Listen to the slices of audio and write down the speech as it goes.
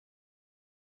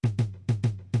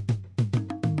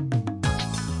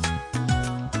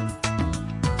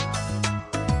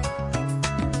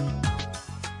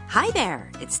Hi there!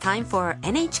 It's time for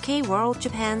NHK World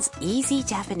Japan's Easy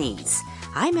Japanese.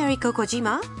 I'm Eriko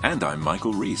Kojima. And I'm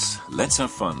Michael Reese. Let's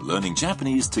have fun learning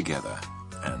Japanese together.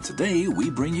 And today we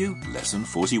bring you Lesson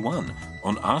 41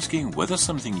 on asking whether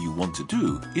something you want to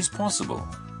do is possible.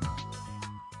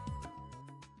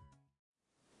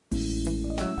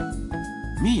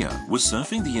 Mia was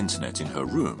surfing the internet in her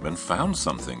room and found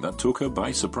something that took her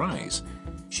by surprise.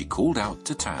 She called out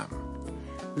to Tam.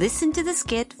 Listen to the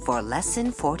skit for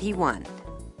Lesson 41.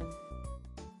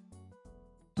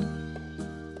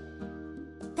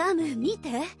 タム見て、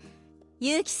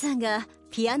ユウキさんが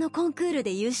ピアノコンクール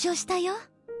で優勝したよ。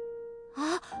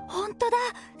あ、本当だ、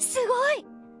すごい。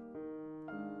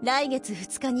来月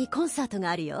2日にコンサートが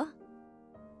あるよ。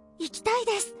行きたい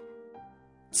です。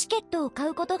チケットを買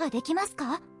うことができます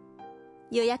か？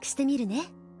予約してみるね。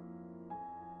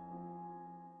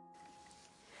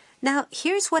Now,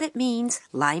 here's what it means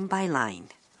line by line.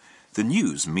 The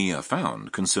news Mia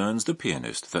found concerns the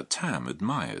pianist that Tam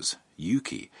admires,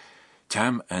 Yuki.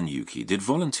 Tam and Yuki did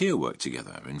volunteer work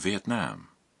together in Vietnam.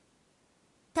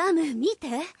 タム見て。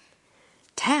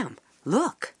Tam,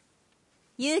 look!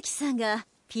 ユウキさんが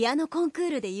ピアノコンクー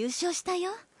ルで優勝した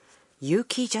よ。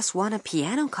Yuki just won a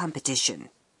piano competition.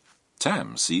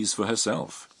 Tam sees for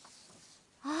herself.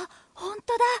 あ、本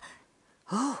当だ。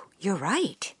Oh, you're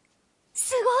right.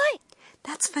 すごい。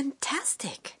That's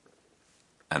fantastic.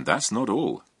 And that's not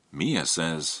all. Mia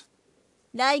says,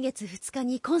 来月2日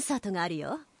にコンサートがある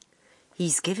よ。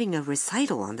He's giving a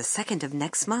recital on the 2nd of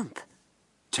next month.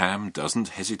 Tam doesn't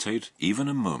hesitate even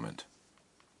a moment.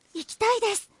 行きたい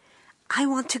です。I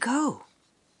want to go.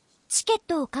 チケッ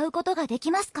トを買うことがで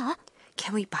きますか？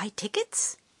 Can we buy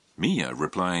tickets? Mia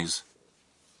replies,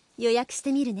 予約し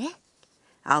てみるね。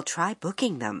I'll try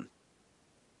booking them.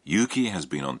 Yuki has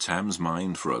been on Tam's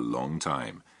mind for a long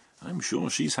time. I'm sure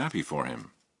she's happy for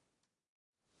him.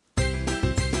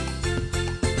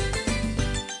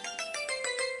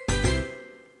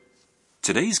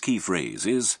 Today's key phrase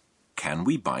is, can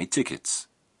we buy tickets?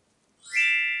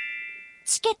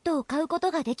 チケットを買うこ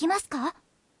とができますか？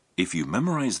 If you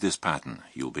memorize this pattern,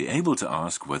 you'll be able to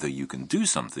ask whether you can do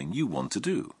something you want to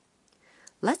do.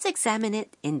 Let's examine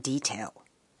it in detail.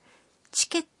 チ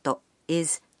ケット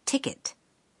is ticket.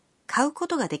 買うこ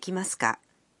とができますか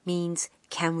means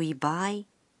can we buy?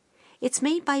 It's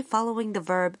made by following the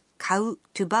verb 買う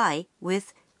to buy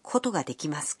with ことができ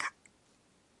ますか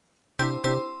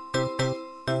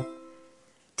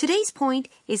Today's point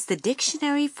is the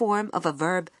dictionary form of a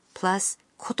verb plus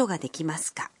ことができま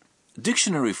すか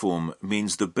Dictionary form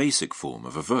means the basic form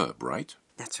of a verb, right?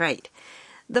 That's right.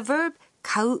 The verb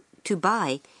買う to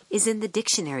buy is in the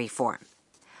dictionary form.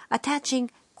 Attaching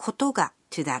ことが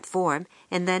to that form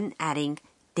and then adding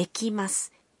できま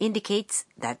す indicates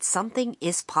that something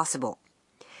is possible.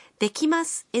 できま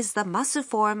す is the ます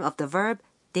form of the verb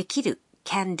できる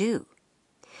can do.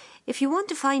 If you want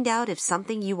to find out if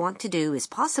something you want to do is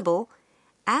possible,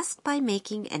 ask by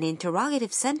making an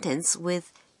interrogative sentence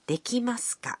with できま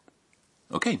すか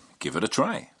Okay, give it a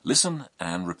try. Listen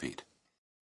and repeat.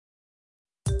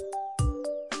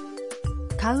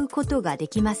 買うことがで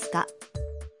きますか？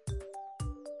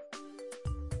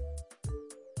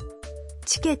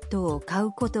チケットを買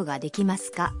うことができま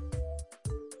すか？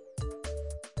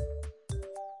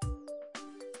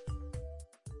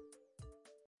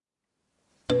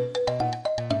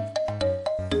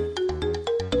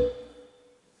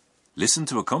 Listen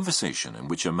to a conversation in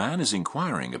which a man is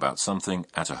inquiring about something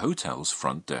at a hotel's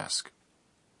front desk.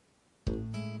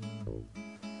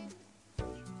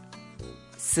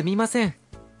 すみません。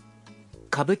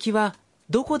歌舞伎は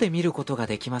どこで見ることが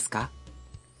できますか？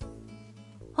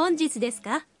本日です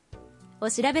か？お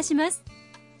調べします。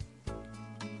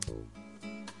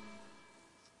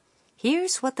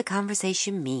Here's what the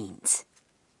conversation means.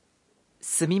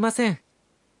 すみません。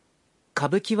歌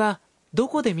舞伎はど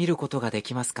こで見ることがで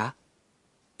きますか？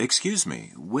 Excuse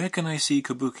me, where can I see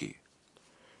kabuki?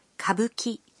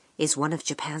 Kabuki is one of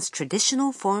Japan's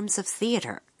traditional forms of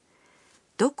theater.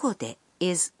 どこで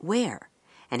is where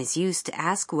and is used to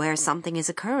ask where something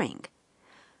is occurring.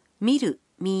 見る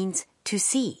means to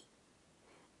see.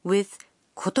 With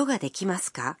ことができま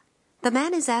すか the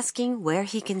man is asking where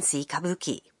he can see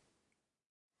kabuki.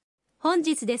 本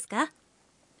日ですか？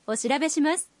お調べし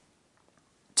ます。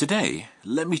Today,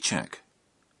 let me check.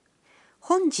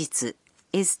 本日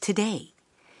is today.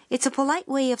 It's a polite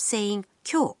way of saying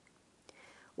今日。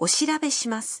お調べし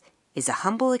ます is a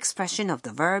humble expression of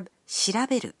the verb 調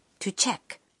べる to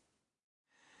check.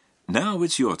 Now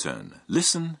it's your turn.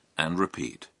 Listen and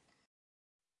repeat.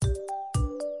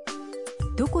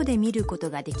 どこで見ること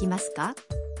ができますか？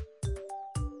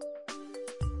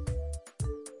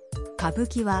歌舞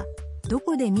伎はど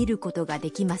こで見ることが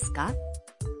できますか？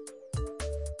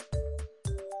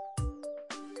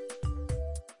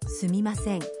すみま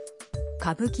せん。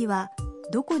歌舞伎は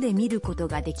どこで見ること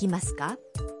ができますか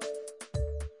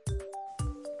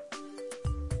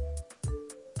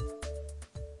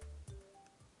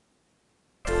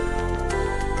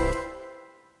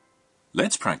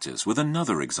？Let's practice with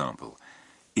another example.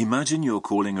 Imagine you're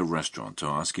calling a restaurant to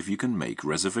ask if you can make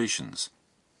reservations.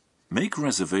 Make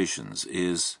reservations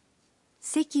is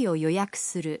席を予約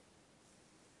する。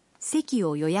席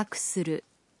を予約する。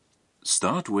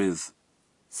start with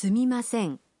すみませ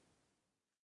ん。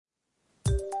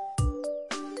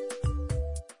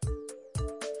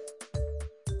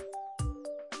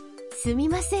すみ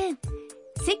ません。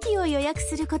席を予約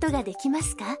することができま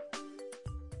すか？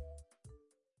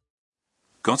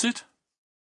 Got it?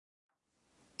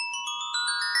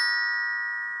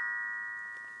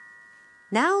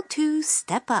 Now to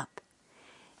step up.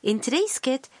 In today's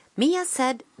skit, Mia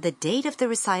said the date of the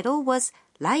recital was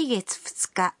来月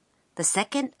2日, the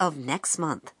second of next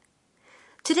month.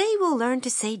 Today we'll learn to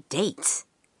say dates.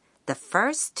 The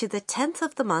 1st to the 10th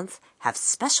of the month have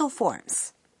special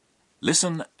forms.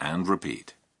 Listen and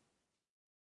repeat.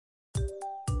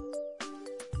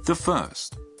 The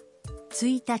first,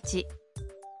 1日、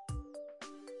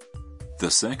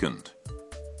 the second,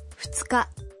 2日、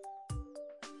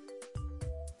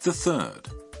 the third,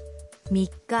 3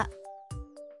日、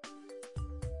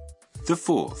 the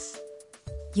fourth,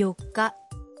 4日、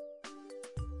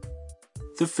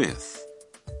 the fifth,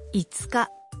 5日、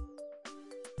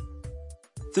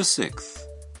 the sixth,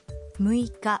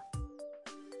 6日、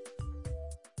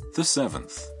 the seventh,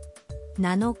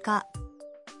 7日、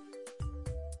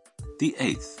 the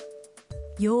eighth,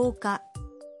 8日、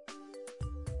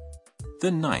 the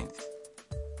ninth,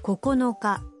 9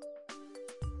日、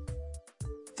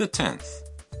 the 10th.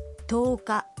 10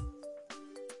日。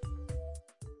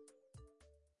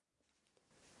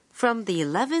 From the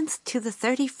 11th to the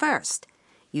 31st,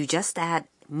 you just add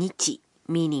日,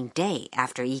 meaning day,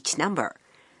 after each number.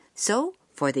 So,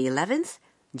 for the 11th,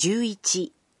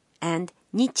 11, and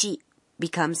日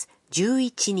becomes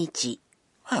 11日.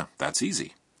 That's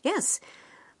easy. Yes,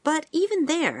 but even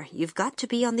there, you've got to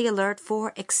be on the alert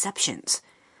for exceptions.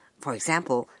 For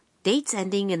example, dates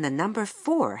ending in the number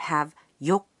 4 have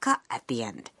 4日 at the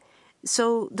end.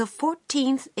 So the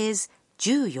 14th is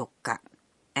 14日,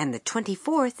 and the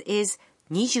 24th is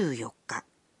 24日.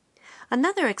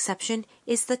 Another exception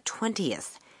is the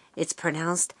 20th. It's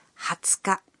pronounced 20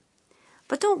日.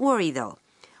 But don't worry though.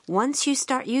 Once you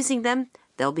start using them,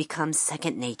 they'll become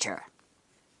second nature.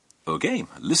 Okay,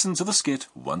 listen to the skit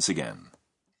once again.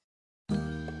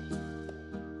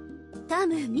 タ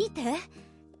ム見て、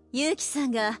ユウキさ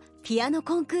んがピアノ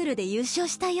コンクールで優勝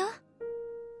したよ。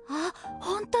あ、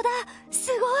本当だ、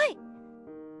すごい。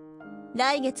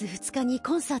来月2日に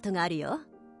コンサートがあるよ。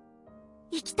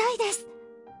行きたいです。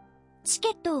チ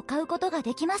ケットを買うことが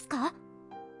できますか？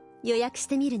予約し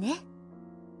てみるね。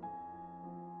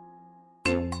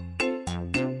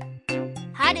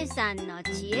はるさんの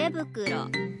知恵袋。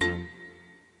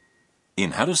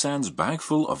In Harusan's bag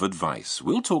full of advice,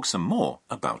 we'll talk some more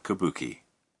about kabuki.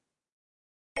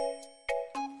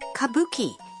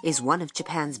 Kabuki is one of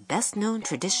Japan's best-known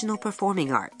traditional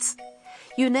performing arts.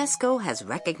 UNESCO has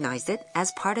recognized it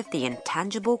as part of the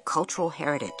intangible cultural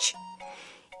heritage.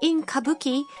 In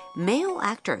kabuki, male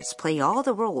actors play all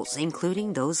the roles,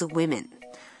 including those of women.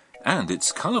 And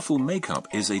its colorful makeup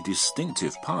is a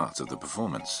distinctive part of the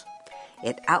performance.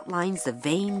 It outlines the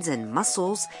veins and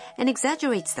muscles and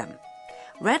exaggerates them.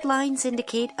 Red lines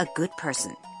indicate a good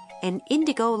person, and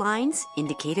indigo lines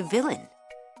indicate a villain.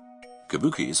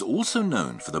 Kabuki is also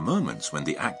known for the moments when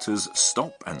the actors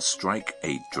stop and strike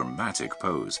a dramatic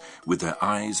pose with their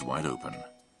eyes wide open.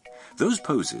 Those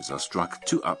poses are struck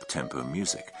to up-tempo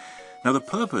music. Now, the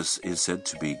purpose is said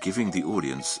to be giving the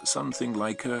audience something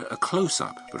like a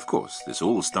close-up, but of course, this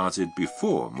all started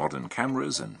before modern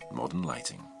cameras and modern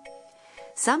lighting.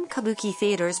 Some kabuki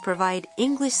theaters provide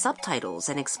English subtitles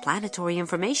and explanatory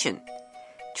information.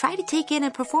 Try to take in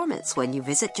a performance when you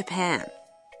visit Japan.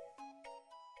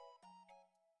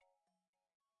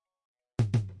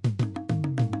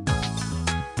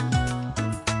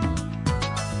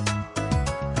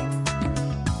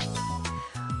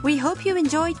 We hope you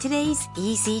enjoyed today's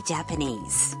Easy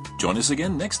Japanese. Join us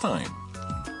again next time.